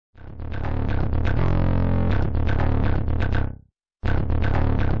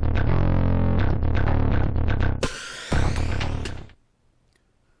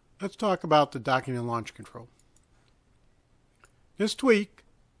Let's talk about the docking and launch control. This tweak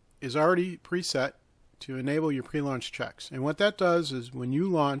is already preset to enable your pre-launch checks. And what that does is when you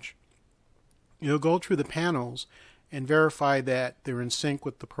launch, you'll go through the panels and verify that they're in sync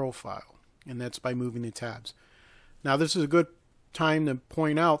with the profile. And that's by moving the tabs. Now this is a good time to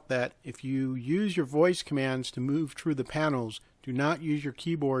point out that if you use your voice commands to move through the panels, do not use your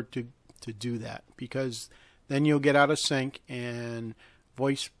keyboard to do that, because then you'll get out of sync and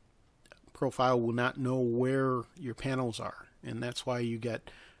voice profile will not know where your panels are. And that's why you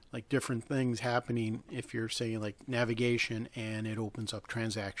get like different things happening if you're saying like navigation and it opens up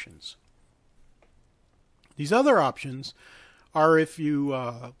transactions. These other options are if you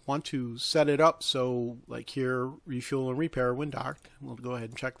want to set it up so like here, refuel and repair when docked. We'll go ahead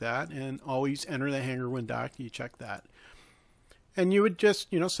and check that, and always enter the hangar when docked. You check that. And you would just,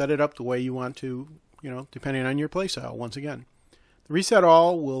 set it up the way you want to, depending on your playstyle once again. The reset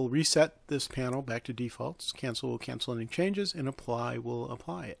all will reset this panel back to defaults. Cancel will cancel any changes, and apply will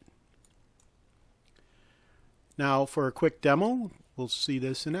apply it. Now for a quick demo, we'll see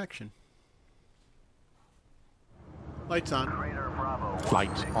this in action. Lights on.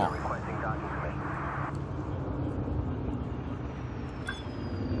 Lights on.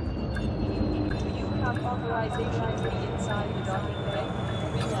 Do you have authorization to be inside the docking bay?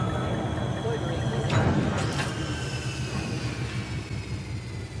 Remember, loitering is not.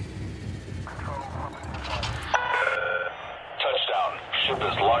 Touchdown. Ship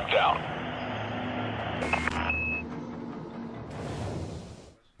is locked down.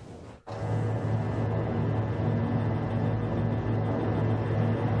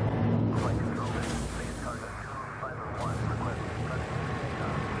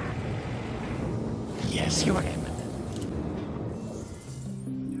 Yes, Your Eminence.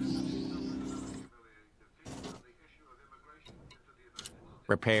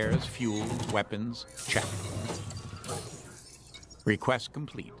 Repairs, fuel, weapons, check. Request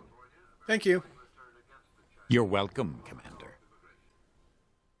complete. Thank you. You're welcome, Commander.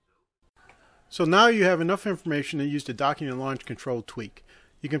 So now you have enough information to use the docking and launch control tweak.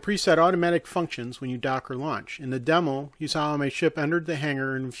 You can preset automatic functions when you dock or launch. In the demo, you saw how my ship entered the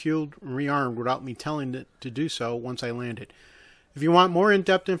hangar and fueled and rearmed without me telling it to do so once I landed. If you want more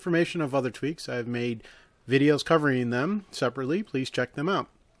in-depth information of other tweaks, I've made videos covering them separately. Please check them out.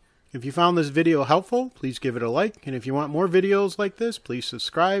 If you found this video helpful, please give it a like. And if you want more videos like this, please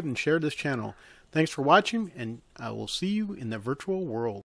subscribe and share this channel. Thanks for watching, and I will see you in the virtual world.